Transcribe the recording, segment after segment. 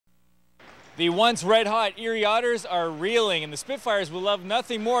The once red-hot Erie Otters are reeling, and the Spitfires will love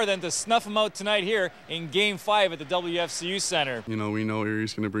nothing more than to snuff them out tonight here in Game 5 at the WFCU Center. You know, we know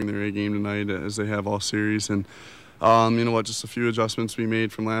Erie's going to bring their A game tonight, as they have all series, and you know what, just a few adjustments we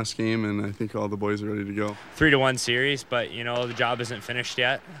made from last game, and I think all the boys are ready to go. 3-1 series, but you know the job isn't finished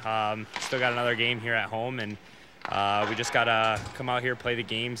yet. Still got another game here at home, and we just gotta come out here, play the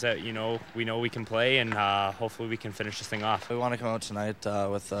games that we know we can play, and hopefully we can finish this thing off. We want to come out tonight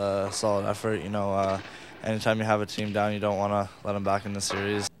with a solid effort. You know, anytime you have a team down, you don't want to let them back in the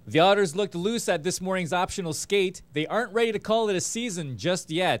series. The Otters looked loose at this morning's optional skate. They aren't ready to call it a season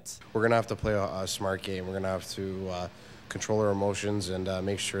just yet. We're going to have to play a smart game. We're going to have to control our emotions and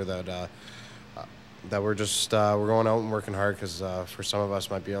make sure that we're just we're going out and working hard, because for some of us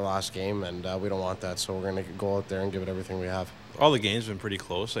it might be our last game, and we don't want that. So we're going to go out there and give it everything we have. All the games have been pretty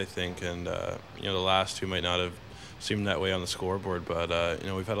close, I think, and you know, the last two might not have seemed that way on the scoreboard, but you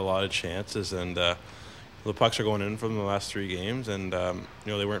know, we've had a lot of chances, and the pucks are going in from the last three games, and you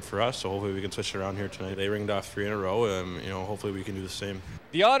know, they weren't for us, so hopefully we can switch it around here tonight. They ringed off 3 in a row, and you know, hopefully we can do the same.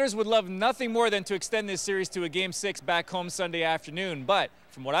 The Otters would love nothing more than to extend this series to a Game 6 back home Sunday afternoon, but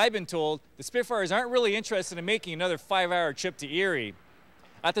from what I've been told, the Spitfires aren't really interested in making another 5-hour trip to Erie.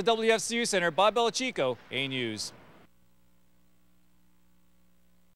 At the WFCU Center, Bob Belichico, A News.